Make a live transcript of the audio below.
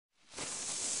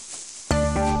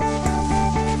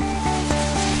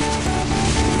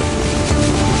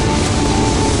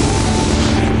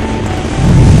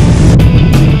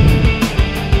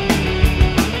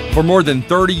For more than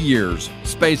 30 years,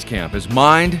 Space Camp has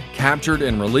mined, captured,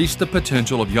 and released the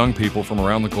potential of young people from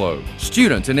around the globe.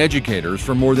 Students and educators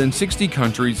from more than 60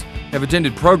 countries have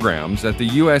attended programs at the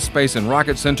U.S. Space and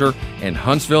Rocket Center in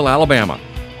Huntsville, Alabama,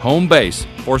 home base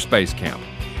for Space Camp,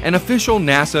 an official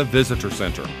NASA visitor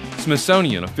center,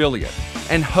 Smithsonian affiliate,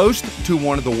 and host to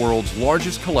one of the world's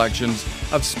largest collections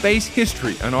of space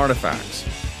history and artifacts.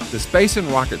 The Space and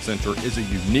Rocket Center is a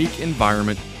unique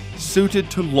environment suited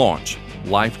to launch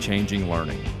life-changing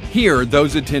learning. Here,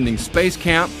 those attending Space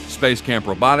Camp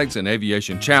Robotics, and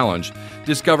Aviation Challenge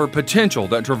discover potential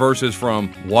that traverses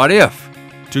from what if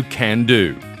to can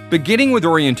do. Beginning with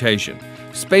orientation,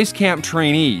 Space Camp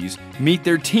trainees meet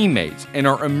their teammates and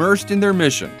are immersed in their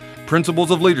mission,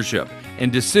 principles of leadership,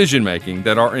 and decision-making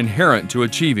that are inherent to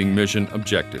achieving mission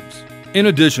objectives. In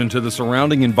addition to the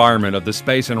surrounding environment of the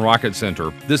Space and Rocket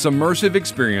Center, this immersive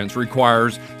experience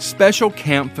requires special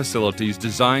camp facilities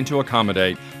designed to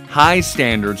accommodate high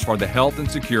standards for the health and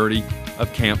security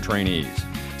of camp trainees.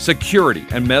 Security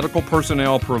and medical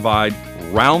personnel provide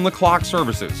round-the-clock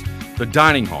services. The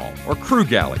dining hall or crew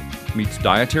galley meets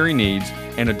dietary needs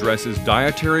and addresses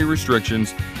dietary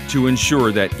restrictions to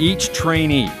ensure that each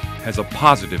trainee has a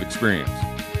positive experience.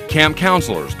 Camp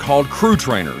counselors, called crew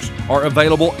trainers, are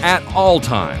available at all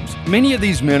times. Many of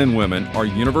these men and women are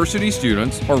university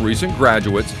students or recent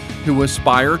graduates who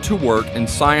aspire to work in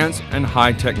science and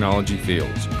high technology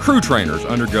fields. Crew trainers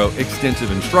undergo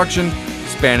extensive instruction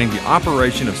spanning the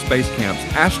operation of Space Camp's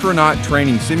astronaut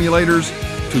training simulators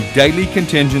to daily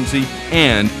contingency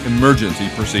and emergency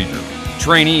procedure.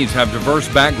 Trainees have diverse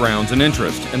backgrounds and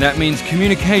interests, and that means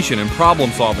communication and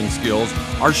problem-solving skills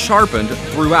are sharpened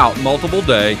throughout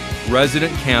multiple-day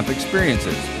resident camp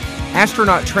experiences.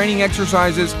 Astronaut training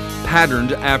exercises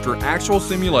patterned after actual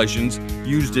simulations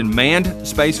used in manned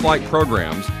spaceflight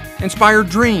programs inspire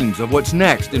dreams of what's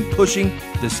next in pushing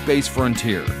the space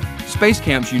frontier. Space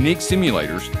Camp's unique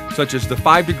simulators, such as the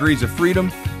 5 Degrees of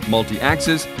Freedom,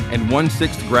 multi-axis, and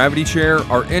 1/6 gravity chair,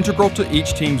 are integral to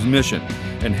each team's mission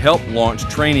and help launch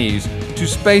trainees to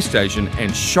space station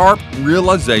and sharp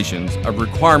realizations of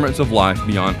requirements of life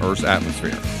beyond Earth's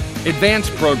atmosphere.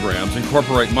 Advanced programs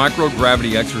incorporate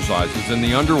microgravity exercises in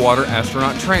the underwater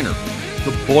astronaut trainer.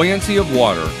 The buoyancy of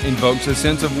water invokes a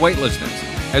sense of weightlessness,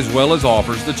 as well as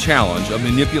offers the challenge of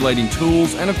manipulating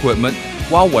tools and equipment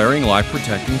while wearing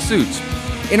life-protecting suits.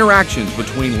 Interactions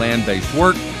between land-based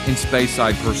work and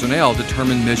space-side personnel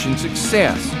determine mission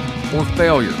success or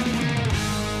failure.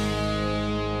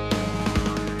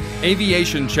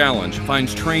 Aviation Challenge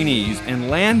finds trainees in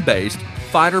land-based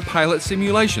fighter pilot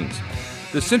simulations.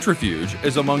 The Centrifuge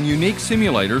is among unique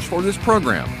simulators for this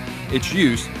program. Its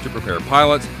use to prepare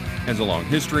pilots has a long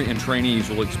history, and trainees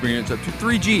will experience up to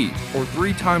 3 Gs, or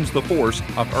 3 times the force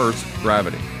of Earth's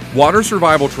gravity. Water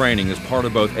survival training is part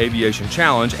of both Aviation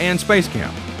Challenge and Space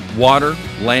Camp. Water,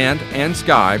 land, and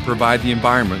sky provide the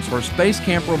environments for Space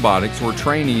Camp Robotics, where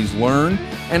trainees learn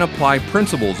and apply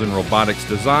principles in robotics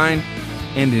design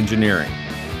and engineering.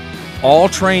 All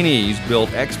trainees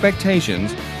build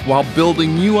expectations while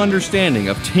building new understanding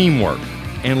of teamwork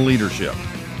and leadership.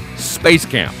 Space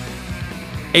Camp,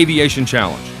 Aviation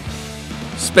Challenge,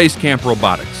 Space Camp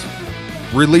Robotics,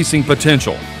 releasing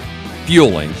potential,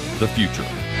 fueling the future.